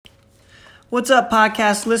What's up,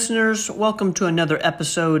 podcast listeners? Welcome to another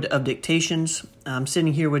episode of Dictations. I'm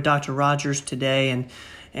sitting here with Dr. Rogers today,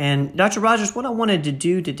 and Dr. Rogers, what I wanted to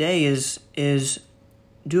do today is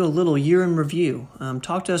do a little year in review.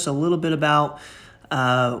 Talk to us a little bit about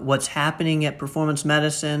what's happening at Performance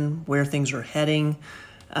Medicine, where things are heading.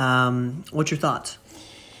 What's your thoughts?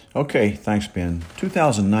 Okay, thanks, Ben.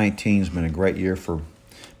 2019 has been a great year for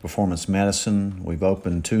Performance Medicine. We've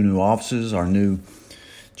opened 2 new offices. Our new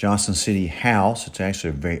Johnson City house. It's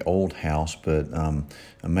actually a very old house, but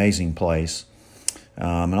amazing place.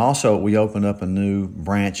 And also, we opened up a new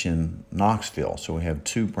branch in Knoxville. So we have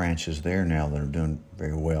 2 branches there now that are doing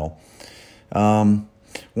very well. One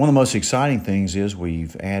of the most exciting things is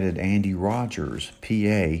we've added Andy Rogers,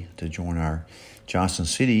 PA, to join our Johnson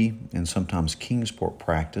City and sometimes Kingsport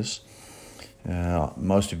practice.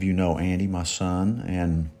 Most of you know Andy, my son,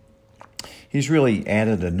 and he's really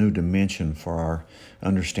added a new dimension for our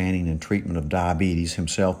understanding and treatment of diabetes,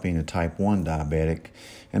 himself being a type 1 diabetic,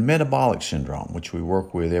 and metabolic syndrome, which we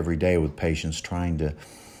work with every day with patients, trying to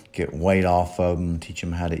get weight off of them, teach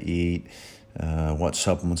them how to eat, what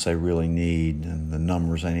supplements they really need, and the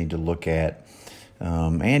numbers they need to look at.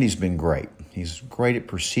 Andy's been great. He's great at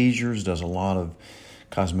procedures, does a lot of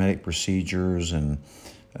cosmetic procedures, and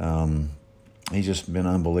he's just been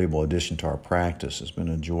an unbelievable addition to our practice. It's been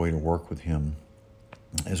a joy to work with him,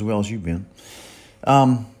 as well as you've been.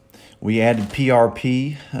 We added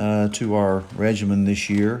PRP to our regimen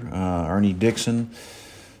this year. Ernie Dixon,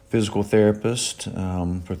 physical therapist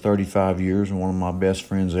for 35 years and one of my best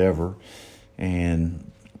friends ever.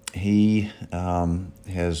 And he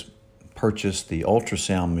has purchased the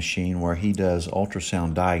ultrasound machine where he does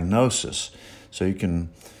ultrasound diagnosis. So you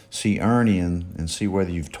can see Ernie and see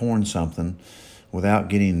whether you've torn something without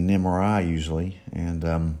getting an MRI usually.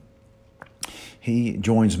 And he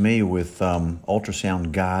joins me with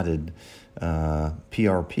ultrasound-guided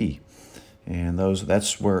PRP. And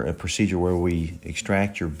that's where a procedure where we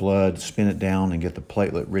extract your blood, spin it down, and get the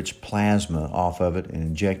platelet-rich plasma off of it and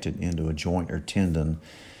inject it into a joint or tendon,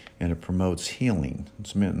 and it promotes healing.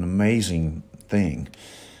 It's been an amazing thing.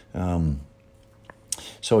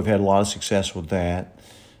 So we've had a lot of success with that.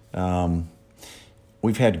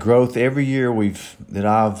 We've had growth every year that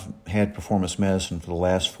I've had Performance Medicine for the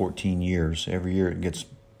last 14 years. Every year it gets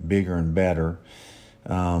bigger and better.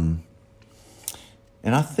 And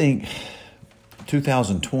I think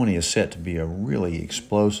 2020 is set to be a really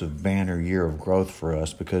explosive banner year of growth for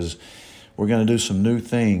us, because we're going to do some new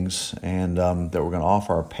things and that we're going to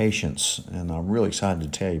offer our patients, and I'm really excited to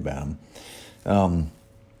tell you about them.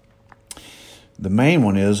 The main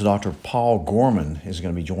one is Dr. Paul Gorman is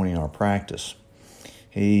going to be joining our practice.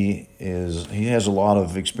 He has a lot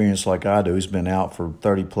of experience like I do. He's been out for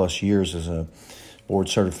 30 plus years as a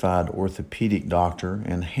board-certified orthopedic doctor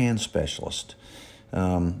and hand specialist.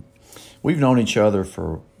 We've known each other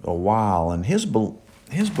for a while, and his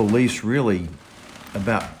beliefs really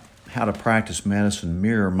about how to practice medicine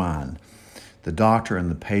mirror mine. The doctor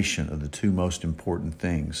and the patient are the 2 most important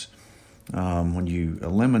things. When you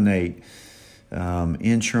eliminate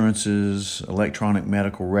insurances, electronic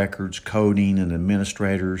medical records, coding, and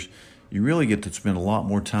administrators, you really get to spend a lot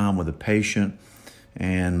more time with the patient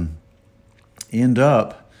and end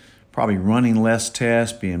up probably running less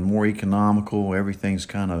tests, being more economical. Everything's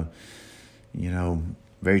kind of,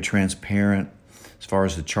 very transparent as far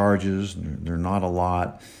as the charges. They're not a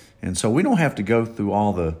lot. And so we don't have to go through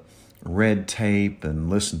all the red tape and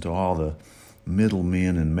listen to all the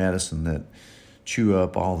middlemen in medicine that chew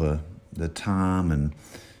up all the time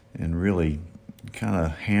and really kind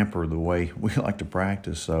of hamper the way we like to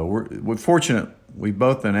practice. So we're fortunate. We've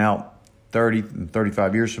both been out 30 and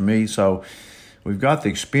 35 years for me, so we've got the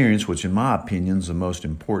experience, which in my opinion is the most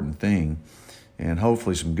important thing, and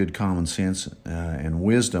hopefully some good common sense and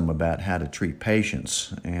wisdom about how to treat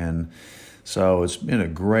patients. And so it's been a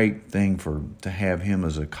great thing to have him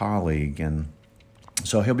as a colleague. And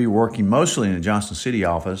so he'll be working mostly in the Johnson City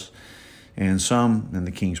office, and some in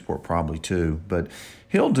the Kingsport probably too. But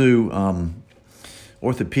he'll do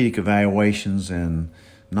orthopedic evaluations and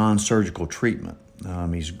non-surgical treatment.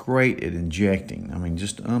 He's great at injecting. I mean,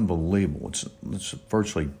 just unbelievable. It's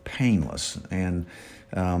virtually painless. And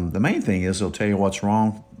the main thing is he'll tell you what's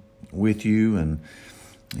wrong with you, and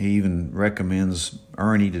he even recommends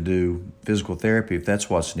Ernie to do physical therapy if that's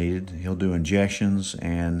what's needed. He'll do injections,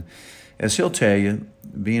 and as he'll tell you,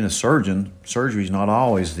 being a surgeon, surgery is not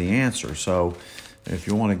always the answer. So if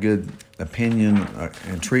you want a good opinion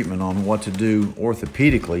and treatment on what to do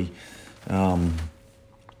orthopedically,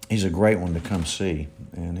 he's a great one to come see.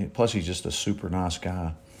 And plus, he's just a super nice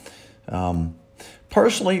guy.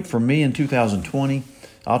 Personally, for me in 2020,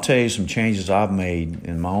 I'll tell you some changes I've made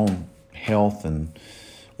in my own health and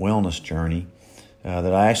wellness journey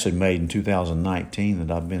that I actually made in 2019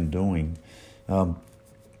 that I've been doing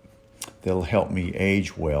that'll help me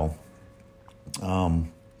age well.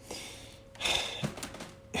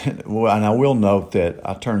 Well, and I will note that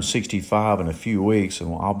I turned 65 in a few weeks,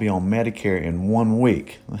 and I'll be on Medicare in 1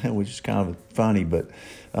 week, which is kind of funny. But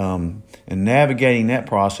and navigating that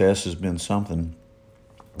process has been something.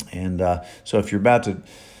 And so if you're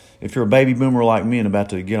a baby boomer like me and about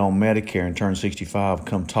to get on Medicare and turn 65,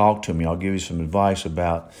 come talk to me. I'll give you some advice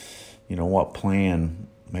about, what plan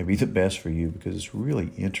may be the best for you, because it's really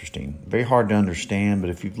interesting. Very hard to understand, but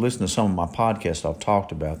if you've listened to some of my podcasts, I've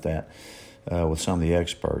talked about that with some of the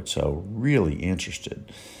experts. So really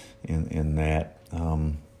interested in that.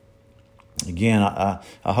 Again, I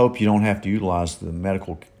hope you don't have to utilize the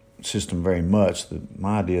medical system very much.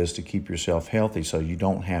 My idea is to keep yourself healthy so you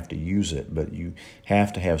don't have to use it, but you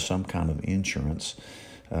have to have some kind of insurance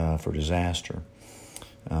for disaster.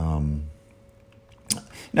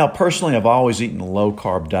 Now, personally, I've always eaten a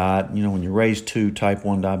low-carb diet. When you raise 2 type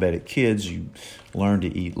 1 diabetic kids, you learn to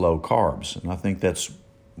eat low carbs. And I think that's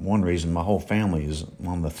one reason my whole family is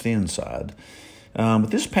on the thin side.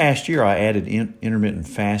 But this past year, I added intermittent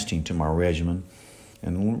fasting to my regimen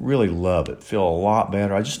and really love it. Feel a lot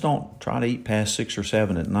better. I just don't try to eat past 6 or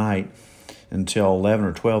 7 at night until 11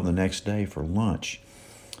 or 12 the next day for lunch.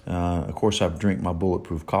 Of course, I drink my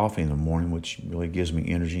bulletproof coffee in the morning, which really gives me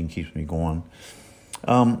energy and keeps me going.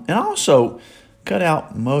 And I also cut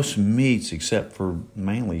out most meats except for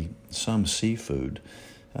mainly some seafood.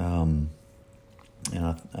 And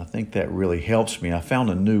I think that really helps me. I found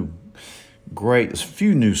a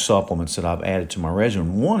few new supplements that I've added to my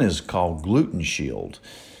regimen. One is called Gluten Shield.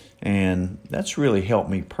 And that's really helped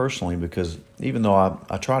me personally because even though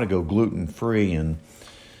I try to go gluten-free and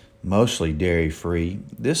mostly dairy-free,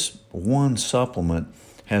 this one supplement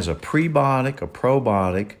has a prebiotic, a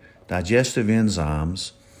probiotic, digestive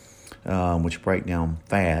enzymes, which break down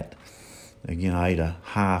fat. Again, I eat a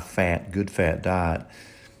high-fat, good-fat diet.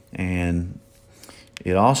 And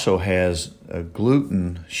it also has a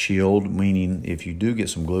gluten shield, meaning if you do get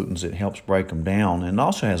some glutens, it helps break them down. And it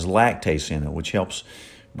also has lactase in it, which helps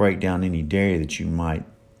break down any dairy that you might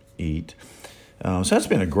eat. So that's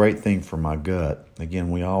been a great thing for my gut. Again,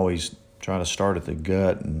 we always try to start at the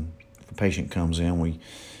gut, and if a patient comes in, we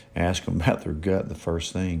ask them about their gut the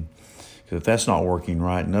first thing. Because if that's not working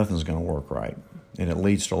right, nothing's going to work right. And it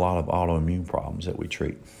leads to a lot of autoimmune problems that we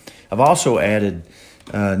treat. I've also added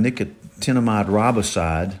nicotinamide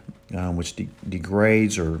riboside, which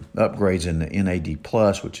degrades or upgrades into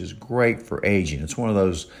NAD+, which is great for aging. It's one of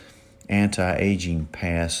those anti-aging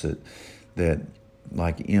paths that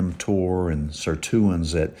like mTOR and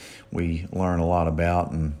sirtuins that we learn a lot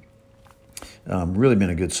about, and really been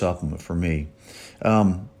a good supplement for me.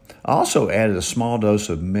 I also added a small dose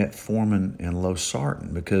of metformin and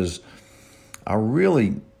losartan because I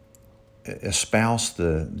really espouse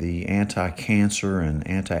the anti-cancer and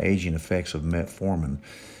anti-aging effects of metformin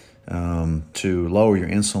to lower your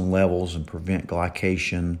insulin levels and prevent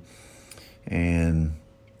glycation. And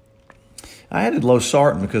I added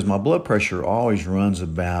losartan because my blood pressure always runs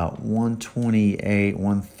about 128,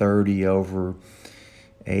 130 over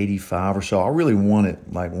 85 or so. I really want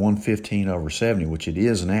it like 115 over 70, which it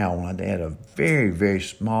is now. When I add a very, very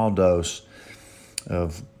small dose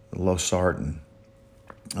of losartan.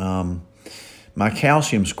 My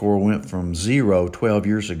calcium score went from 0 12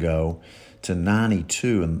 years ago to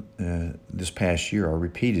 92 this past year. I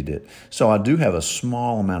repeated it. So I do have a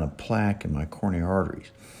small amount of plaque in my coronary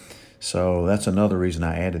arteries. So that's another reason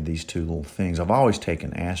I added these 2 little things. I've always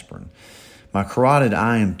taken aspirin. My carotid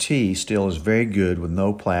IMT still is very good with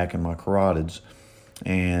no plaque in my carotids,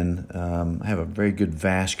 and I have a very good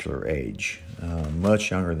vascular age, much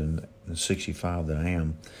younger than the 65 that I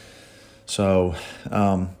am. So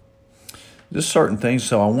just certain things.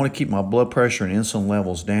 So I want to keep my blood pressure and insulin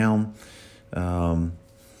levels down.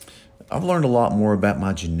 I've learned a lot more about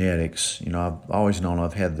my genetics. I've always known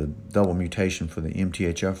I've had the double mutation for the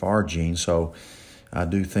MTHFR gene, so I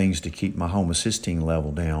do things to keep my homocysteine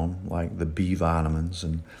level down, like the B vitamins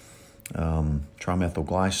and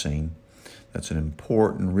trimethylglycine. That's an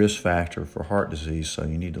important risk factor for heart disease, so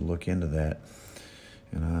you need to look into that.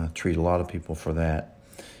 And I treat a lot of people for that.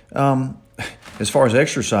 As far as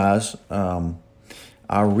exercise,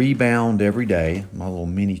 I rebound every day, my little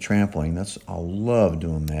mini trampoline. I love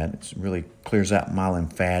doing that. It really clears out my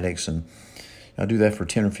lymphatics, and I do that for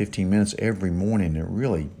 10 or 15 minutes every morning. It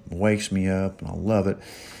really wakes me up, and I love it.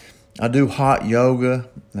 I do hot yoga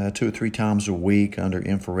 2 or 3 times a week under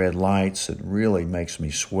infrared lights. It really makes me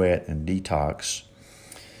sweat and detox.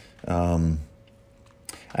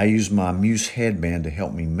 I use my Muse headband to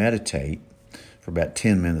help me meditate for about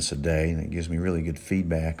 10 minutes a day, and it gives me really good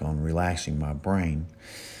feedback on relaxing my brain.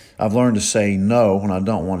 I've learned to say no when I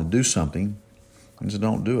don't want to do something, and just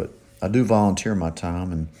don't do it. I do volunteer my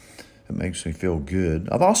time, and it makes me feel good.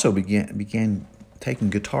 I've also began taking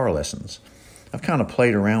guitar lessons. I've kind of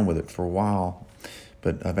played around with it for a while,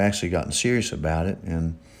 but I've actually gotten serious about it,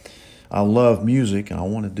 and I love music, and I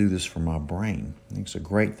want to do this for my brain. I think it's a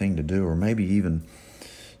great thing to do, or maybe even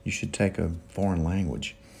you should take a foreign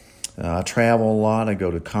language. I travel a lot. I go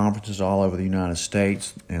to conferences all over the United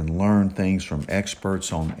States and learn things from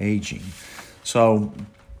experts on aging. So,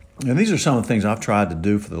 these are some of the things I've tried to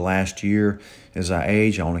do for the last year. As I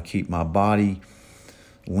age, I want to keep my body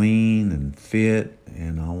lean and fit,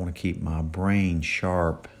 and I want to keep my brain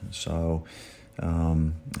sharp. So,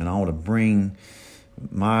 and I want to bring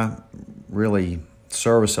my really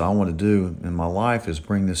service that I want to do in my life is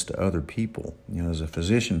bring this to other people. As a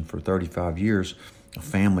physician for 35 years, a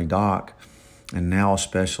family doc, and now a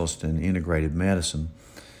specialist in integrated medicine,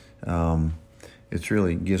 it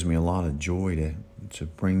really gives me a lot of joy to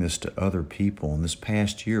bring this to other people. And this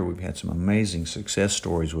past year, we've had some amazing success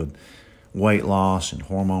stories with weight loss and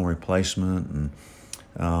hormone replacement, and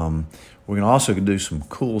we're going to also do some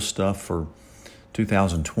cool stuff for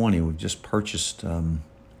 2020. We've just purchased a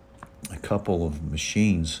couple of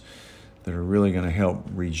machines that are really going to help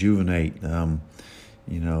rejuvenate,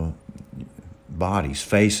 bodies,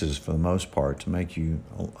 faces for the most part, to make you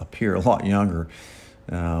appear a lot younger,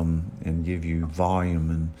 and give you volume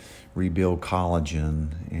and rebuild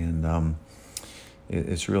collagen. And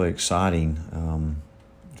it's really exciting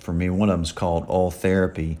for me. One of them is called Oil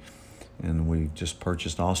Therapy, and we just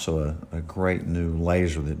purchased also a great new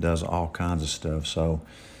laser that does all kinds of stuff. So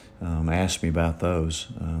ask me about those.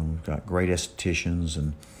 We've got great estheticians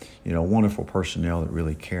and wonderful personnel that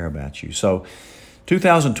really care about you. So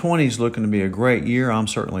 2020 is looking to be a great year. I'm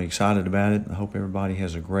certainly excited about it. I hope everybody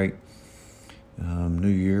has a great new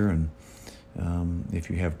year. And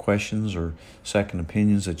if you have questions or second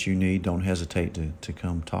opinions that you need, don't hesitate to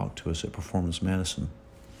come talk to us at Performance Medicine.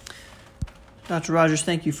 Dr. Rogers,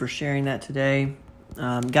 thank you for sharing that today.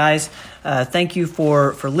 Guys, thank you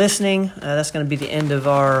for listening. That's going to be the end of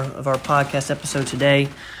our podcast episode today.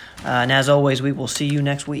 And as always, we will see you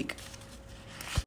next week.